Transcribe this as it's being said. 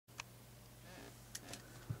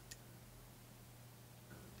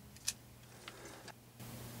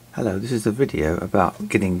Hello, this is a video about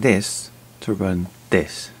getting this to run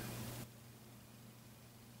this.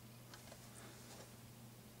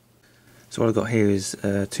 So what I've got here is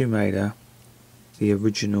Tomb Raider, the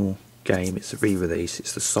original game. It's a re-release,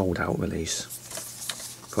 it's the sold out release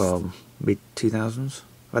from mid-2000s.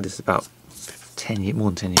 I've had this about 10 years,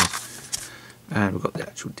 more than 10 years. And we've got the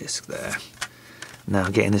actual disc there. Now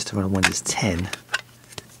getting this to run on Windows 10. There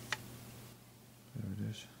it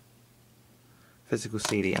is. Physical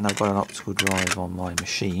CD, and I've got an optical drive on my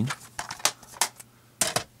machine.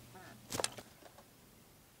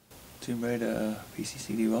 Tomb Raider PC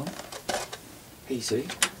CD ROM. PC.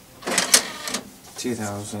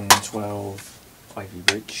 2012 Ivy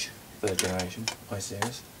Bridge, 3rd generation,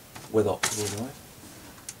 iSeries, with optical drive.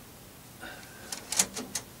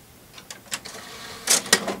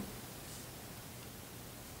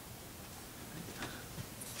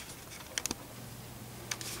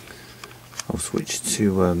 I'll switch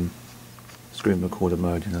to screen recorder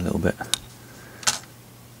mode in a little bit.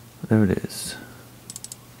 There it is.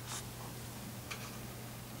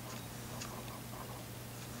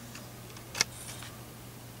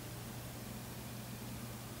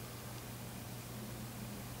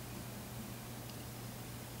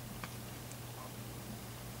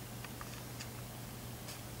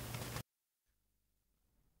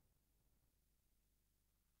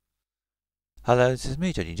 Hello, this is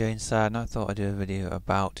me, Jodie Jones, and I thought I'd do a video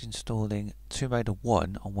about installing Tomb Raider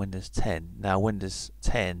 1 on Windows 10. Now, Windows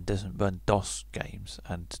 10 doesn't run DOS games,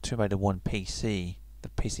 and Tomb Raider 1 PC, the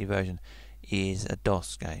PC version, is a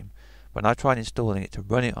DOS game. When I tried installing it to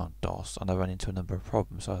run it on DOS, and I ran into a number of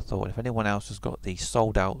problems, so I thought if anyone else has got the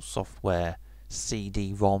sold out software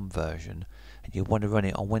CD ROM version, and you want to run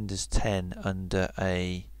it on Windows 10 under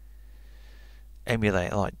a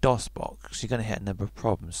emulator like DOSBox, you're going to hit a number of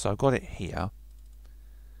problems. So I've got it here,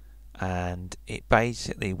 and it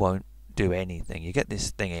basically won't do anything. You get this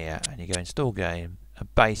thing here, and you go install game,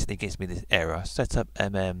 and basically gives me this error: setup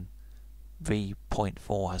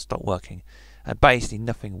v.4 has stopped working, and basically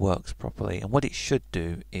nothing works properly. And what it should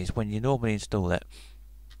do is, when you normally install it,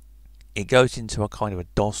 it goes into a kind of a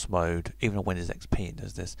DOS mode. Even on Windows XP it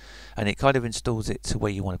does this, and it kind of installs it to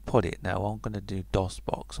where you want to put it. Now I'm going to do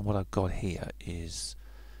DOSBox, and what I've got here is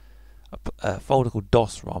a folder called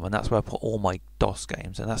DOS ROM, and that's where I put all my DOS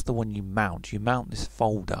games, and that's the one you mount. You mount this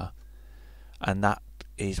folder, and that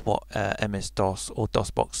is what MS-DOS or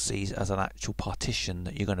DOSBox sees as an actual partition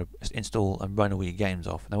that you're going to install and run all your games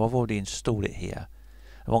off. Now I've already installed it here,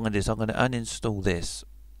 and what I'm going to do is I'm going to uninstall this,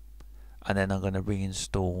 and then I'm going to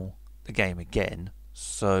reinstall the game again.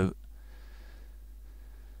 So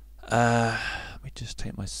let me just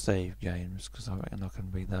take my save games, because I reckon I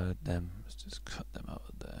can reload them. Let's just cut them out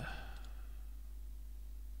of there.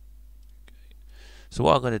 Okay. So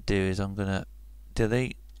what I'm going to do is I'm going to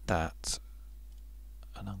delete that,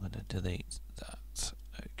 and I'm going to delete that.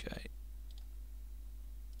 Okay.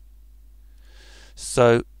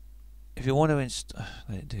 So if you want to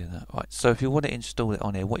let it do that. Right. So if you want to install it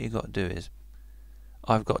on here, what you've got to do is,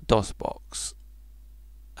 I've got DOSBox,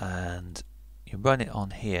 and you run it on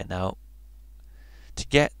here. Now, to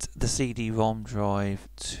get the CD ROM drive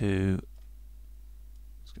to,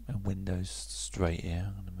 let's get my Windows straight here.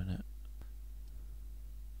 Hang on a minute.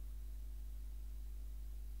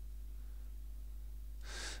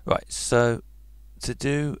 Right, so to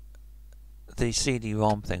do the CD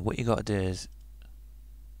ROM thing, what you got to do is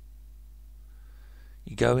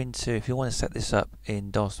you go into, if you want to set this up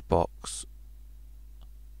in DOSBox,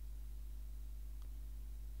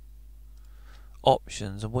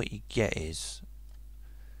 options, and what you get is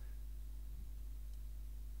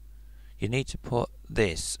you need to put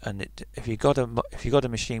this, and if you got a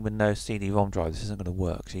machine with no CD-ROM drive, this isn't going to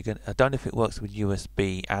work. So I don't know if it works with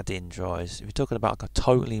USB add-in drives. If you're talking about like a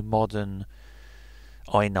totally modern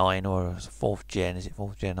i9 or a 4th gen, is it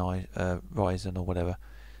 4th gen Ryzen or whatever,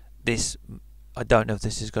 this, I don't know if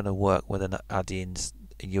this is going to work with an add-in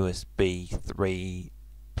USB 3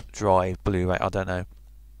 drive, Blu-ray, I don't know,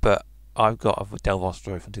 but I've got a Dell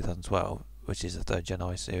Vostro from 2012, which is a 3rd gen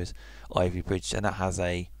iSeries Ivy Bridge, and that has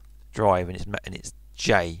a drive, and it's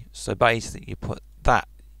J. So basically, you put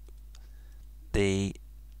the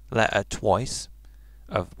letter twice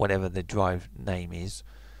of whatever the drive name is,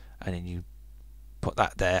 and then you put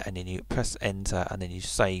that there, and then you press enter, and then you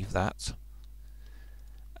save that.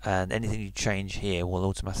 And anything you change here will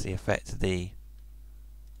automatically affect the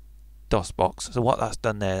DOSBox. So what that's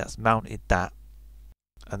done there, that's mounted that.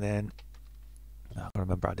 And then, I can't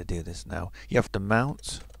remember how to do this now. You have to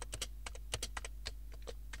mount.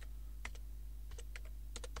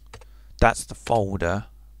 That's the folder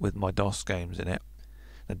with my DOS games in it.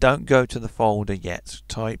 Now don't go to the folder yet.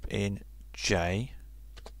 Type in J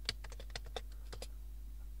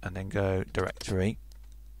and then go directory,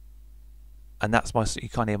 and that's my, you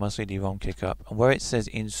can't hear my CD ROM kick up, and where it says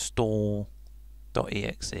install.exe,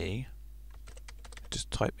 just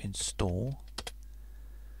type install,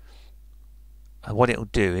 and what it'll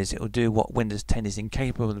do is it'll do what Windows 10 is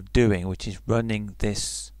incapable of doing, which is running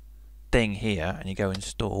this thing here, and you go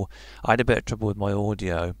install. I had a bit of trouble with my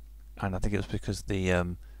audio, and I think it was because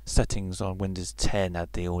the settings on Windows 10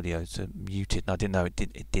 had the audio to muted, and I didn't know it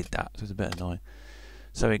did that, so it was a bit annoying.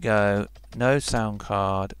 So we go no sound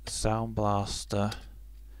card, Sound Blaster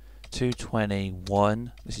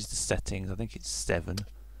 221. This is the settings. I think it's 7.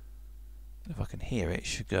 If I can hear it, it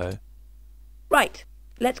should go. Right,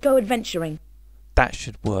 let's go adventuring. That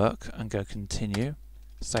should work, and go continue.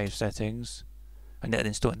 Save settings, and then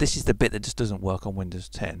install. This is the bit that just doesn't work on Windows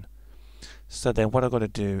 10. So then what I've got to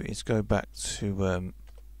do is go back to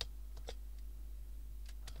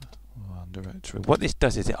directory. What this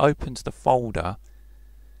does is it opens the folder.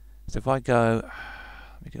 So if I go,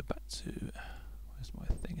 let me go back to, where's my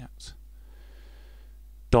thing at?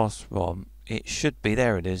 DOS ROM. It should be,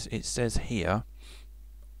 there it is. It says here,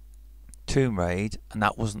 Tomb Raid, and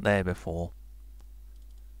that wasn't there before.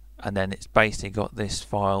 And then it's basically got this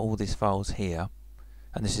file, all these files here.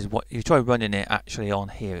 And this is what, if you try running it actually on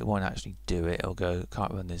here, it won't actually do it. It'll go,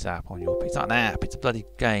 can't run this app on your PC. It's not an app, it's a bloody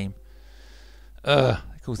game. They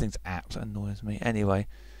call things apps, that annoys me. Anyway,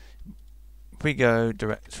 if we go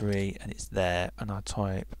directory and it's there, and I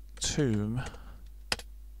type tomb,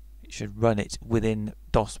 it should run it within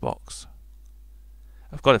DOSBox.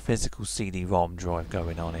 I've got a physical CD ROM drive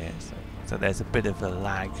going on here, so there's a bit of a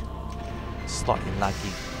lag, slightly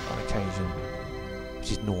laggy on occasion,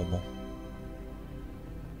 which is normal.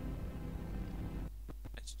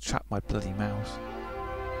 It's trapped my bloody mouse.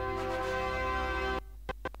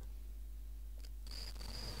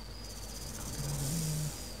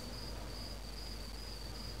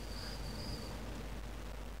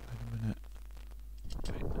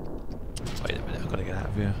 Wait a minute, I've got to get out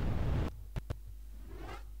of here.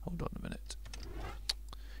 Hold on a minute.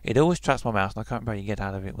 It always traps my mouse, and I can't really get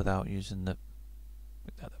out of it without using the.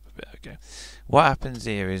 Okay. What happens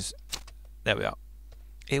here is, there we are.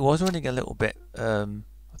 It was running a little bit. I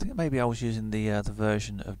think maybe I was using the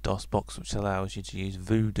version of DOSBox which allows you to use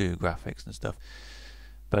Voodoo graphics and stuff.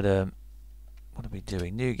 But what are we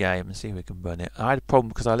doing? New game, and see if we can run it. I had a problem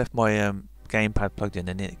because I left my gamepad plugged in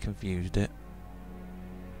and it confused it.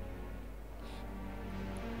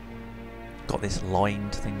 Got this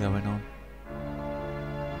lined thing going on.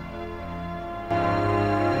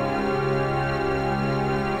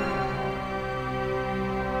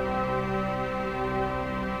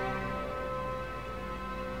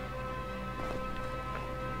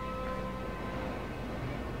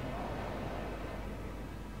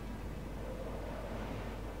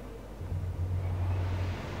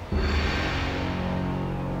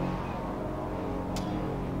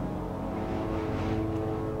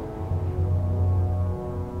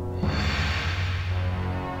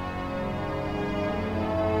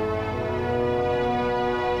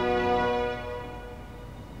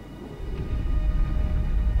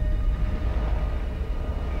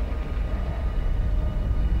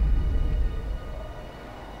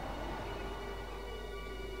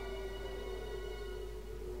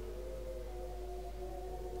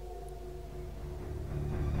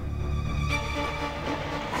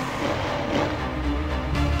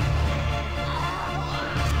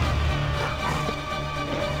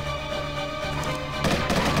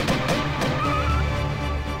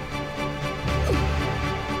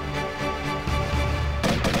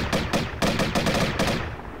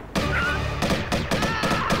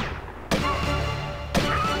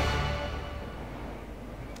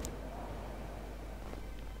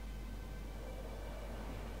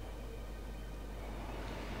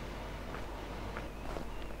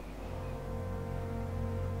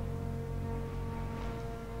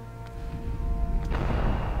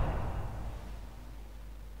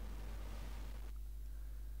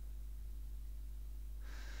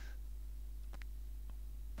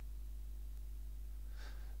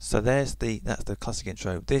 So that's the classic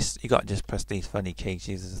intro. This, you got to just press these funny keys.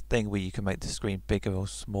 There's a thing where you can make the screen bigger or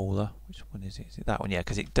smaller. Which one is it? Is it that one? Yeah,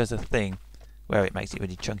 because it does a thing where it makes it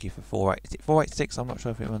really chunky for 4.8. Is it 486? I'm not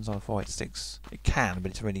sure if it runs on 486. It can,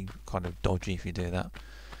 but it's really kind of dodgy if you do that.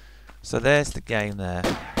 So there's the game there.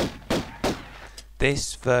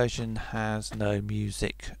 This version has no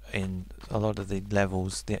music in a lot of the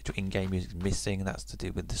levels. The actual in-game music is missing, and that's to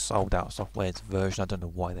do with the sold-out software's version. I don't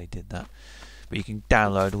know why they did that. But you can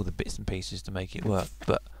download all the bits and pieces to make it work.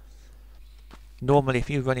 But Normally, if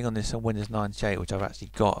you're running on this on Windows 98, which I've actually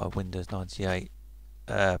got a Windows 98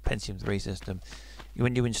 Pentium 3 system,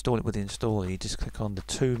 when you install it with the installer, you just click on the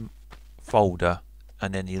to folder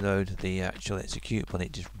and then you load the actual executable and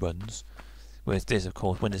it just runs. Whereas this, of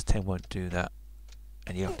course, Windows 10 won't do that,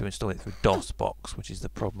 and you have to install it through DOSBox, which is the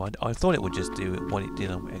problem. I thought it would just do what it did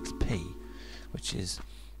on XP, which is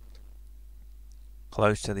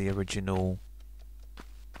close to the original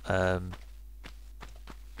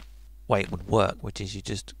way it would work, which is you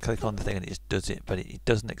just click on the thing and it just does it, but it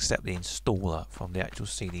doesn't accept the installer from the actual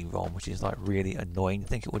CD ROM, which is like really annoying. I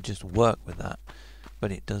think it would just work with that,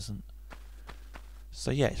 but it doesn't.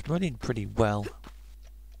 So yeah, it's running pretty well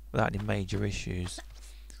without any major issues.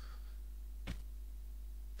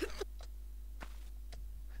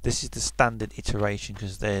 This is the standard iteration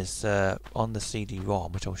because there's on the CD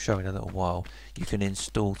ROM, which I'll show in a little while, you can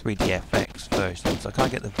install 3DFX versions. So I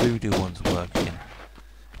can't get the Voodoo ones working,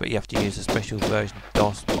 but you have to use a special version of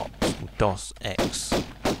DOSBox called DOSX.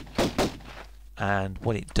 And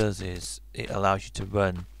what it does is it allows you to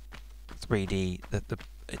run 3D.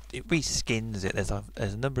 It reskins it. There's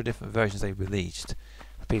a number of different versions they released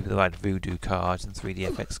for people who had Voodoo cards and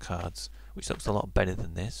 3DFX cards, which looks a lot better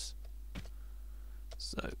than this.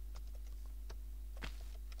 So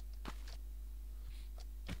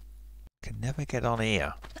can never get on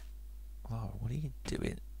here. Oh, what are you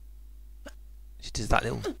doing? She does that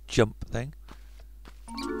little jump thing.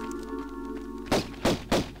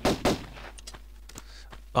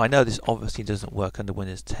 I know this obviously doesn't work under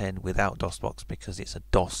Windows 10 without DOSBox because it's a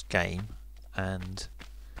DOS game,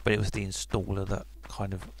 but it was the installer that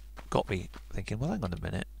kind of got me thinking, well, hang on a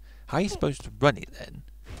minute, how are you supposed to run it then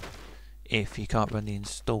if you can't run the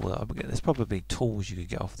installer? There's probably tools you could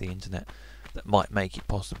get off the internet that might make it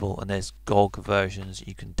possible, and there's GOG versions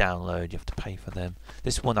you can download. You have to pay for them.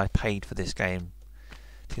 This one I paid for this game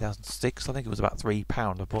 2006, I think it was about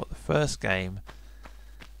 £3. I bought the first game,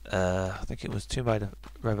 I think it was Tomb Raider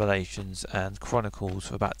Revelations and Chronicles,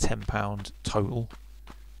 for about £10 total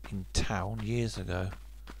in town years ago.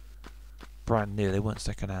 Brand new, they weren't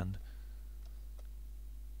second hand.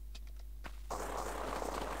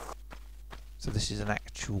 So this is an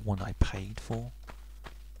actual one I paid for.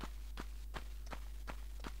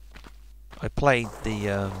 I played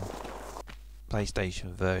the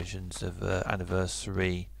PlayStation versions of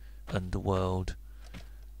Anniversary, Underworld.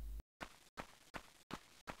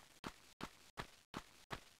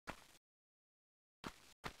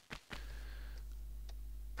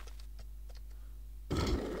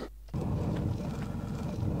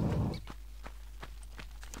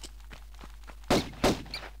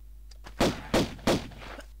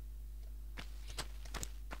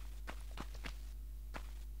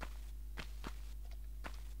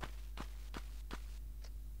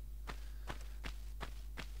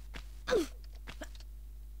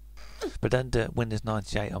 But under Windows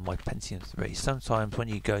 98 on my Pentium 3, sometimes when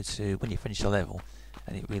you finish a level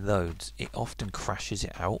and it reloads, it often crashes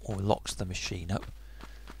it out or locks the machine up.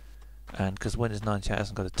 And because Windows 98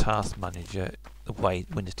 hasn't got a task manager the way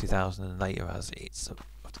Windows 2000 and later has, I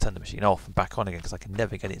have to turn the machine off and back on again because I can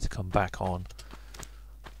never get it to come back on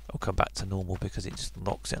or come back to normal because it just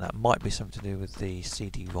locks it. And that might be something to do with the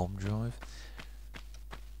CD ROM drive.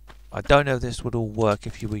 I don't know if this would all work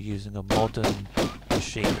if you were using a modern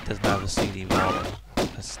machine that doesn't have a CD ROM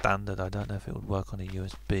as standard. I don't know if it would work on a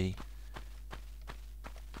USB.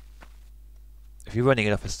 If you're running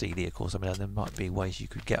it off a CD, of course, I mean, there might be ways you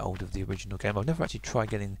could get hold of the original game. I've never actually tried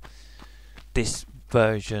getting this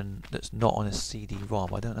version that's not on a CD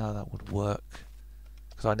ROM. I don't know how that would work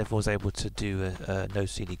because I never was able to do a no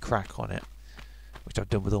CD crack on it, which I've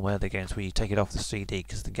done with all my other games, where you take it off the CD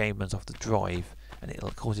because the game runs off the drive and it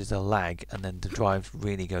causes a lag, and then the drive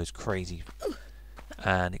really goes crazy,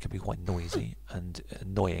 and it can be quite noisy and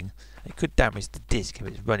annoying. It could damage the disc if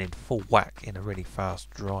it's running full whack in a really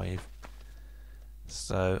fast drive.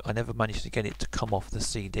 So I never managed to get it to come off the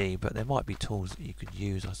CD, but there might be tools that you could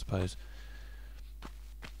use, I suppose.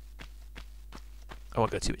 I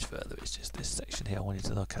won't go too much further, it's just this section here I wanted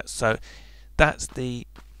to look at. So that's the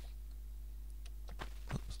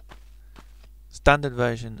standard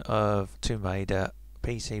version of Tomb Raider,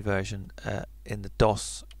 PC version in the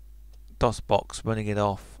DOS box, running it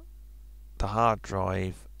off the hard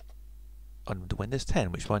drive on the Windows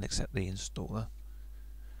 10, which won't accept the installer.